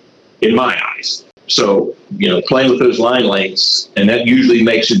 in my eyes. So, playing with those line lengths, and that usually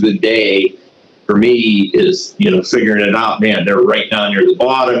makes a good day for me, is, figuring it out. Man, they're right down near the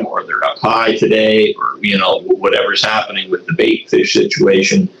bottom, or they're up high today, or, whatever's happening with the bait fish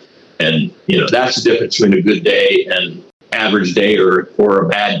situation. And, that's the difference between a good day and average day or a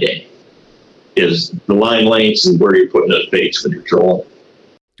bad day, is the line lengths and where you're putting those baits when you're trolling.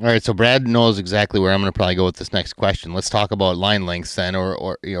 All right, so Brad knows exactly where I'm going to probably go with this next question. Let's talk about line lengths then,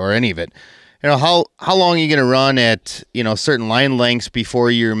 or any of it. How long are you going to run at, certain line lengths before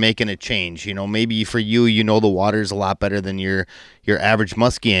you're making a change? Maybe for you, the water's a lot better than your average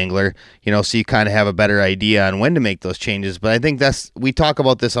musky angler, so you kind of have a better idea on when to make those changes. But I think we talk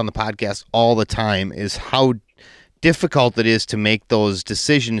about this on the podcast all the time, is how difficult it is to make those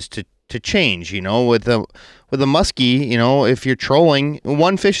decisions to change, with a musky, if you're trolling,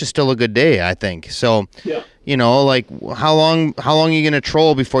 one fish is still a good day, I think. So, yeah. Like how long are you going to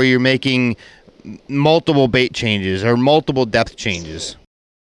troll before you're making multiple bait changes or multiple depth changes?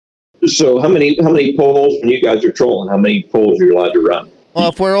 So how many poles, when you guys are trolling, how many poles are you allowed to run? Well,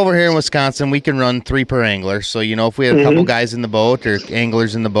 if we're over here in Wisconsin, we can run 3 per angler. So, if we have a couple guys in the boat or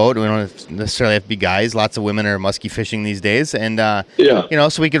anglers in the boat, we don't necessarily have to be guys. Lots of women are musky fishing these days. And,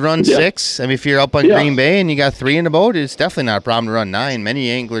 so we could run 6. I mean, if you're up on Green Bay and you got 3 in the boat, it's definitely not a problem to run 9.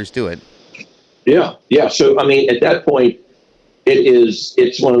 Many anglers do it. Yeah. Yeah. So, I mean, at that point,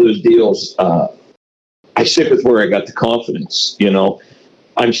 it's one of those deals. I stick with where I got the confidence,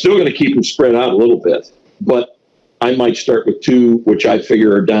 I'm still going to keep them spread out a little bit, but I might start with 2, which I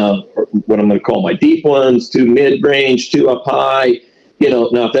figure are down what I'm going to call my deep ones, 2 mid-range, 2 up high.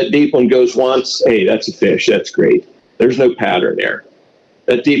 Now if that deep one goes once, hey, that's a fish. That's great. There's no pattern there.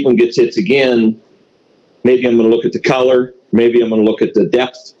 That deep one gets hits again. Maybe I'm going to look at the color. Maybe I'm going to look at the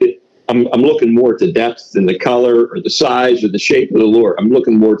depth. I'm looking more at the depth than the color or the size or the shape of the lure. I'm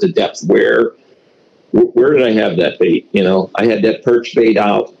looking more at the depth. Where did I have that bait? I had that perch bait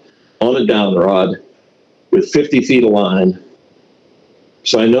out on a down rod with 50 feet of line.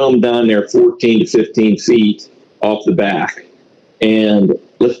 So I know I'm down there 14 to 15 feet off the back. And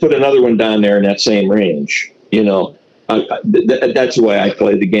let's put another one down there in that same range. That's the way I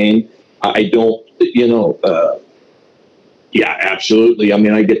play the game. I don't, yeah, absolutely. I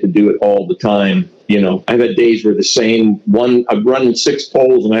mean, I get to do it all the time. I've had days where the same one, I'm running 6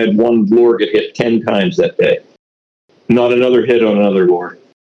 poles and I had one lure get hit 10 times that day. Not another hit on another lure.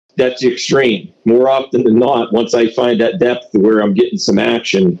 That's the extreme. More often than not, once I find that depth where I'm getting some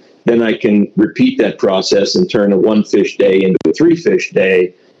action, then I can repeat that process and turn a 1-fish day into a 3-fish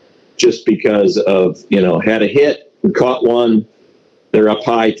day just because of, had a hit and caught one, they're up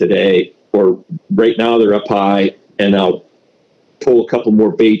high today, or right now they're up high, and I'll pull a couple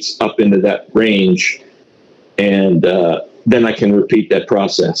more baits up into that range, and then I can repeat that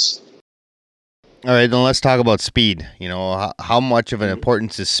process. All right, then let's talk about speed. How much of an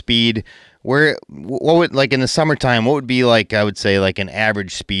importance is speed? What would, like in the summertime, what would be like, I would say, like an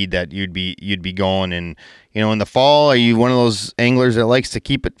average speed that you'd be going? And, in the fall, are you one of those anglers that likes to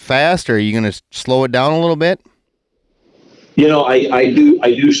keep it fast, or are you going to slow it down a little bit? I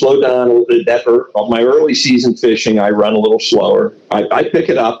do slow down a little bit. On my early season fishing, I run a little slower. I pick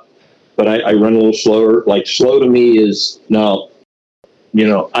it up, but I run a little slower. Like, slow to me is no.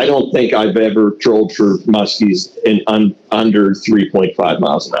 I don't think I've ever trolled for muskies in under 3.5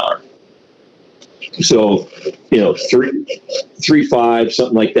 miles an hour. So, 3.5,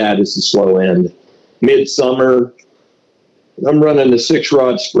 something like that is the slow end. Midsummer, I'm running a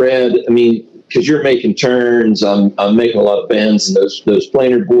 6-rod spread. I mean, because you're making turns, I'm making a lot of bends, and those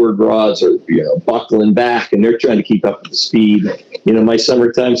planer board rods are buckling back, and they're trying to keep up with the speed. My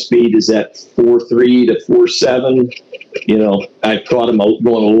summertime speed is at 4.3 to 4.7. I've caught them going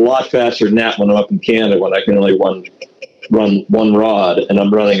a lot faster than that when I'm up in Canada, when I can only run one rod, and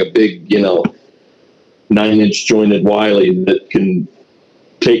I'm running a big 9-inch jointed Wiley that can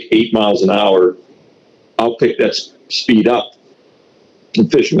take 8 miles an hour. I'll pick that speed up. I'm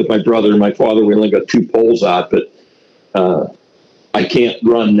fishing with my brother and my father. We only got 2 poles out, but I can't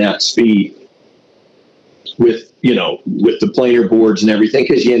run that speed with the planer boards and everything,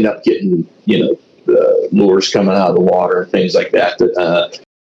 because you end up getting the lures coming out of the water and things like that.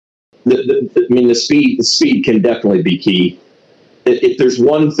 The speed can definitely be key. If there's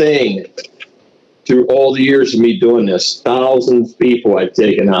one thing through all the years of me doing this, thousands of people I've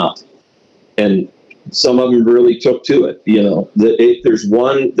taken out, and some of them really took to it. There's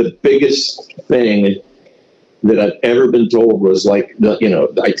the biggest thing that I've ever been told was like,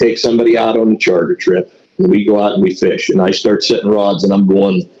 I take somebody out on a charter trip, and we go out and we fish, and I start setting rods, and I'm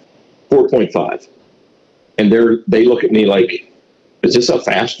going 4.5, and they look at me like, is this how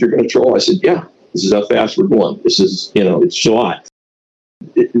fast you're going to troll? I said, yeah, this is how fast we're going. This is, it's July.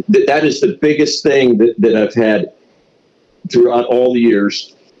 That is the biggest thing that I've had throughout all the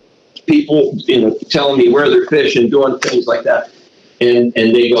years. People, telling me where they're fishing, doing things like that. And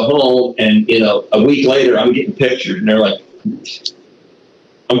they go home, and, a week later, I'm getting pictures, and they're like,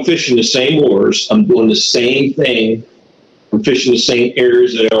 I'm fishing the same lures. I'm doing the same thing. I'm fishing the same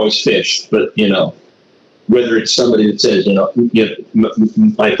areas that I always fished. But, whether it's somebody that says,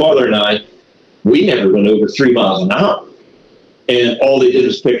 my father and I, we never went over 3 miles an hour. And all they did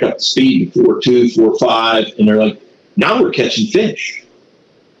was pick up the speed, 4.2, 4.5, and they're like, now we're catching fish.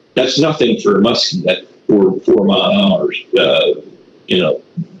 That's nothing for a muskie at 4 mile an hour,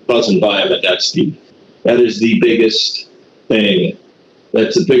 buzzing by them at that speed. That is the biggest thing.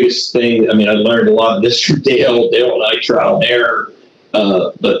 That's the biggest thing. I mean, I learned a lot of this from Dale. Dale and I trial and error.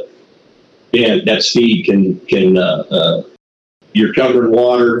 But yeah, that speed can you're covering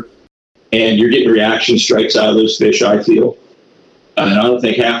water, and you're getting reaction strikes out of those fish, I feel. And I don't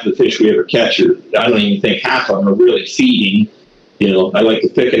think half the fish we ever catch I don't even think half of them are really feeding. I like to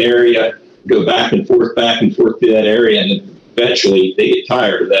pick an area, go back and forth to that area, and eventually they get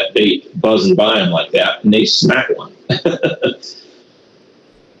tired of that bait buzzing by them like that, and they smack one.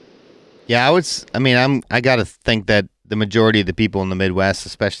 Yeah, I got to think that the majority of the people in the Midwest,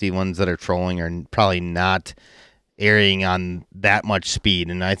 especially ones that are trolling, are probably not erring on that much speed,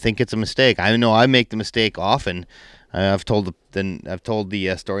 and I think it's a mistake. I know I make the mistake often. I've told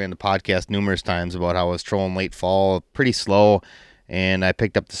the story on the podcast numerous times about how I was trolling late fall, pretty slow, and I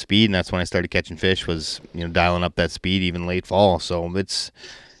picked up the speed, and that's when I started catching fish. Was dialing up that speed even late fall. So it's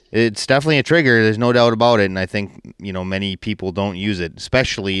definitely a trigger. There's no doubt about it, and I think many people don't use it,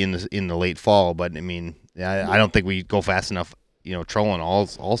 especially in the late fall. But I mean, I don't think we go fast enough, trolling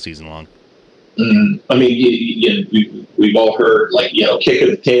all season long. I mean, we've all heard kick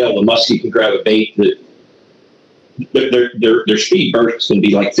of the tail. The muskie can grab a bait that their speed burst can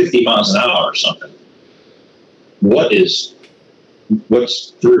be like 50 miles an hour or something. What's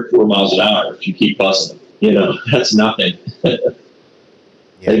 3 or 4 miles an hour if you keep buzzing them? That's nothing. Yeah.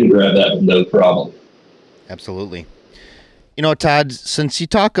 They can grab that with no problem. Absolutely. Todd, since you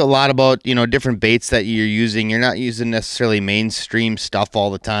talk a lot about, different baits that you're not using necessarily mainstream stuff all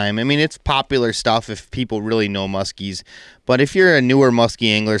the time. I mean, it's popular stuff if people really know muskies. But if you're a newer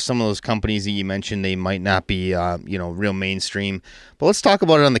musky angler, some of those companies that you mentioned, they might not be, real mainstream. But let's talk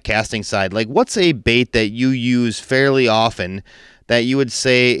about it on the casting side. Like, what's a bait that you use fairly often that you would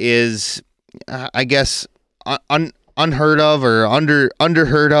say is, I guess, unheard of or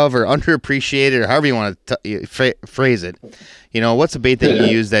underheard of or underappreciated, or however you want to phrase it? What's a bait that you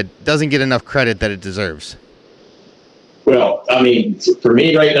use that doesn't get enough credit that it deserves? Well, I mean, for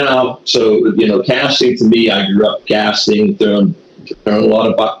me right now, so casting, to me, I grew up casting, throwing a lot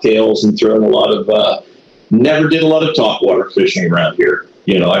of bucktails and throwing a lot of never did a lot of topwater fishing around here.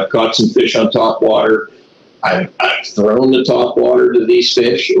 I've caught some fish on topwater. I've thrown the topwater to these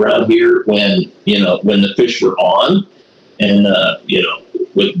fish around here when the fish were on, and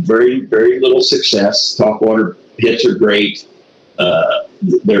with very, very little success. Topwater hits are great.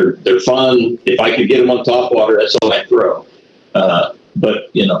 They're fun. If I could get them on topwater, that's all I throw. But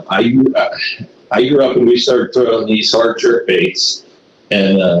I grew up and we started throwing these hard jerk baits,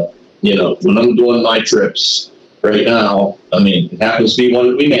 and when I'm doing my trips right now, I mean, it happens to be one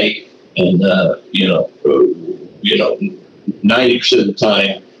that we make. And 90% of the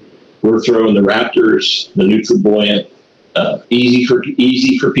time, we're throwing the Raptors, the NutriBuoyant,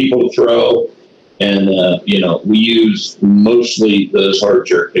 easy for people to throw, and we use mostly those hard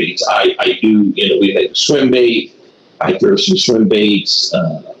jerk baits. I do, we make swim bait. I throw some swim baits.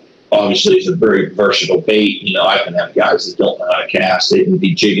 Obviously, it's a very versatile bait. I can have guys that don't know how to cast. They can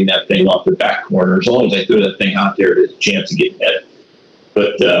be jigging that thing off the back corner. As long as I throw that thing out there, there's a chance of getting hit.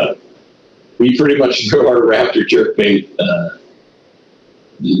 But we pretty much throw our Raptor jerk bait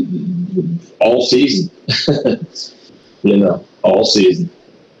all season. All season.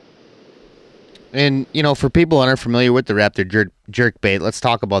 And, for people that aren't familiar with the Raptor jerk bait, let's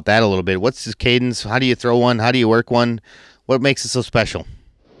talk about that a little bit. What's his cadence? How do you throw one? How do you work one? What makes it so special?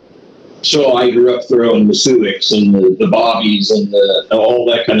 So I grew up throwing the Suics and the Bobbies and all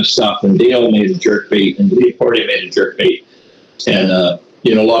that kind of stuff. And Dale made a jerk bait, and Dave Party made a jerk bait. And, a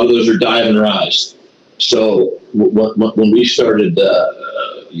lot of those are dive and rise. So when we started,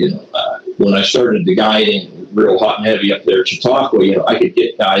 when I started the guiding real hot and heavy up there at Chautauqua, I could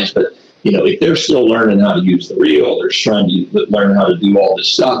get guys, but, if they're still learning how to use the reel, they're trying to learn how to do all this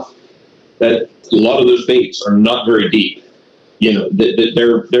stuff, that a lot of those baits are not very deep.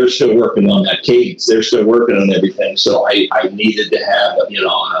 They're still working on that cadence. They're still working on everything. So I needed to have,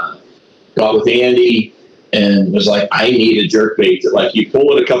 got with Andy, and was like, I need a jerk bait that, you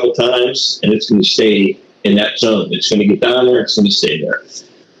pull it a couple times and it's going to stay in that zone. It's going to get down there. It's going to stay there.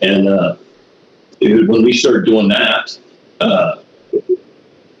 And when we started doing that,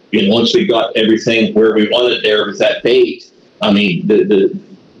 once we got everything where we wanted there with that bait, I mean, the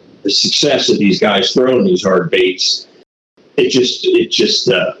success of these guys throwing these hard baits, it's just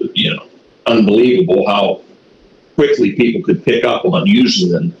unbelievable how quickly people could pick up on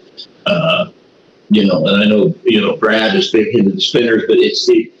using them. And I know, Brad is big into the spinners, but it's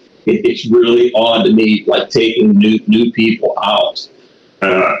really odd to me, taking new people out,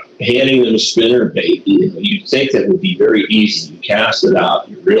 handing them a spinner bait. You'd think that would be very easy. You cast it out,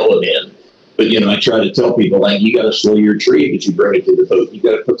 you reel it in. But, I try to tell people, you got to slow your tree, but you bring it to the boat. You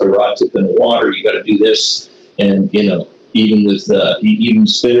got to put the rod tip in the water. You got to do this. And, even with even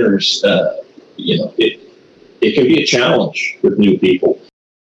spinners, it can be a challenge with new people.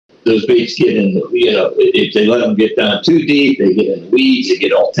 Those baits get in, if they let them get down too deep, they get in the weeds, they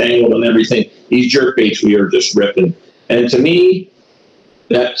get all tangled and everything. These jerk baits we are just ripping. And to me,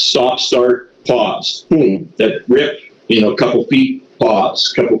 that stop, start, pause, boom, that rip, a couple feet,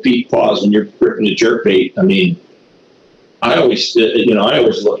 pause, when you're ripping a jerk bait. I mean, I always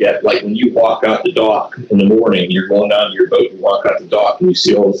look at, like, when you walk out the dock in the morning, you're going down to your boat, you walk out the dock and you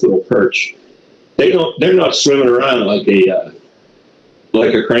see all this little perch. They're not swimming around like a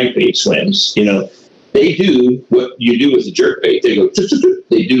crankbait swims. They do what you do with a jerkbait. They go,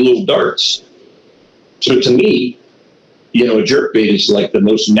 they do little darts. So to me, a jerkbait is like the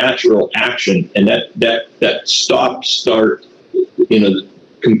most natural action, and that stop, start,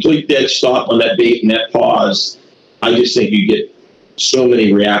 complete dead stop on that bait and that pause. I just think you get so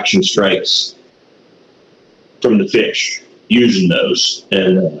many reaction strikes from the fish using those,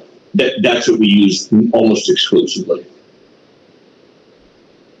 and that's what we use almost exclusively.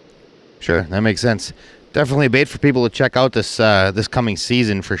 Sure, that makes sense. Definitely a bait for people to check out this coming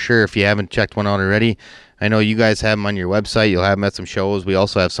season for sure. If you haven't checked one out already, I know you guys have them on your website. You'll have them at some shows. We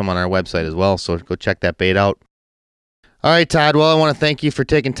also have some on our website as well, so go check that bait out. All right, Todd. Well, I want to thank you for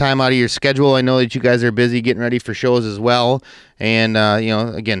taking time out of your schedule. I know that you guys are busy getting ready for shows as well. And,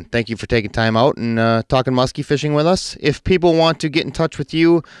 again, thank you for taking time out and talking musky fishing with us. If people want to get in touch with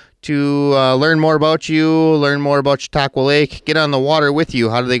you to learn more about you, learn more about Chautauqua Lake, get on the water with you,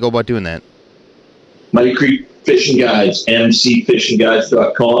 how do they go about doing that? Muddy Creek Fishing Guides,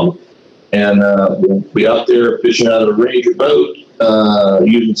 mcfishingguides.com. And we'll be out there fishing out of a Ranger boat,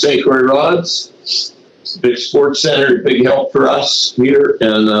 using St. Croix rods. It's a big sports center, big help for us here.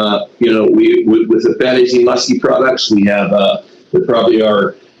 And, we with the Fat AZ Musky Products, we have,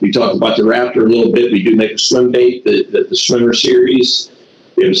 we talked about the Raptor a little bit. We do make a swim bait, the swimmer series.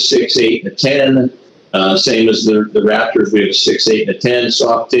 We have a 6, 8, and a 10. Same as the Raptors, we have a 6, 8, and a 10,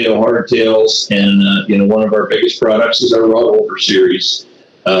 soft tail, hard tails. And, one of our biggest products is our rod holder series.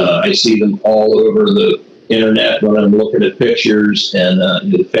 I see them all over the internet when I'm looking at pictures, and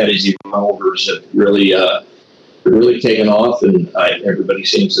the Fat AZ holders have really taken off, and everybody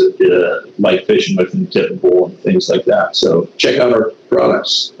seems to like fishing with them, typical and things like that. So check out our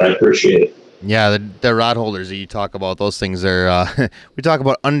products. I appreciate it. Yeah, the rod holders that you talk about, those things are, we talk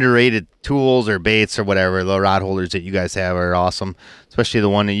about underrated tools or baits or whatever. The rod holders that you guys have are awesome, especially the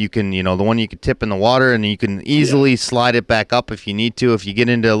one that you can, the one you can tip in the water and you can easily slide it back up if you need to. If you get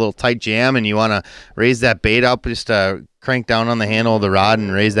into a little tight jam and you want to raise that bait up, just crank down on the handle of the rod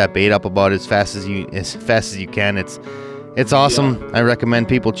and raise that bait up about as fast as you can. It's awesome. Yeah. I recommend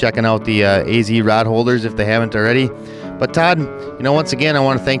people checking out the AZ rod holders if they haven't already. But Todd, once again, I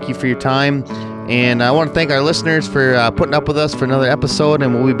want to thank you for your time, and I want to thank our listeners for putting up with us for another episode,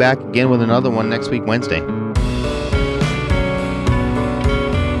 and we'll be back again with another one next week, Wednesday.